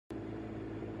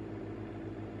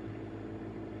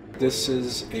This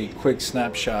is a quick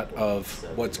snapshot of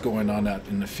what's going on out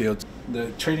in the field.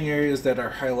 The training areas that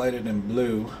are highlighted in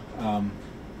blue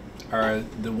are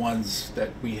the ones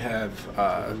that we have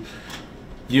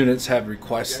units have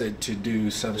requested to do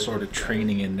some sort of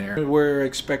training in there. We're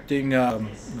expecting a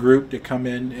group to come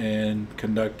in and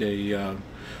conduct a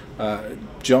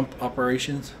jump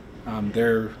operations.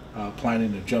 They're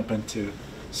planning to jump into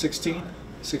 16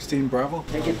 Bravo.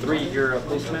 Take it 3, you're a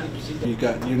policeman. You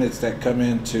got units that come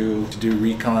in to do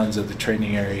recons of the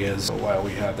training areas. So while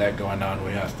we have that going on,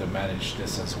 we have to manage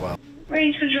this as well.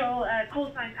 Range control,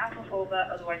 call sign Alpha 4,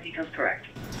 but otherwise details correct.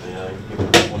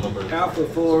 Alpha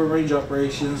 4, range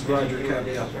operations, roger,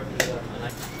 copy.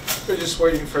 We're just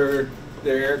waiting for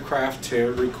the aircraft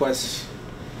to request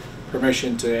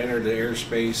permission to enter the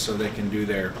airspace so they can do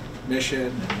their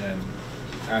mission, and then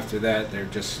after that, they're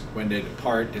just, when they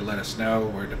depart, they let us know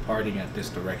we're departing at this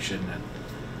direction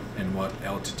and what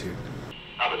altitude.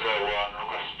 Alpha 01,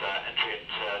 request entry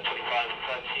at 25 and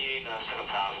 13,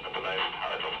 7,000 and below,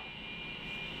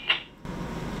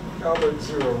 Albert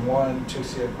 01,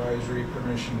 2C advisory,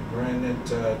 permission granted.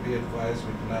 Be advised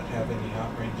we do not have any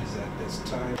hot ranges at this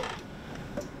time.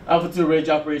 Alpha 2 range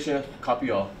operation,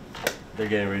 copy all. They're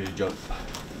getting ready to jump.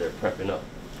 They're prepping up.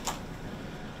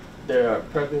 They are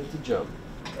prepping to jump.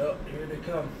 Oh, here they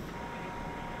come.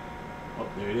 Oh,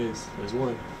 there it is. There's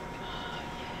one.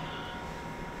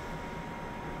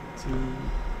 2.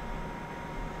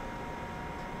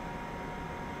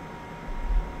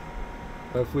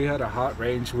 If we had a hot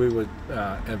range, we would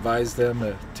advise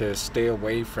them to stay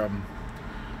away from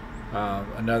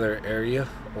another area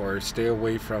or stay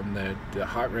away from the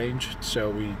hot range. So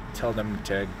we tell them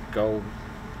to go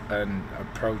and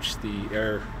approach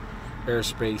the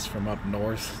airspace from up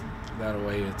north. That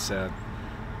way it's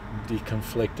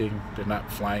deconflicting. They're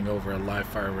not flying over a live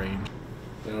fire range.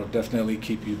 It'll definitely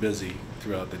keep you busy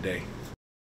throughout the day.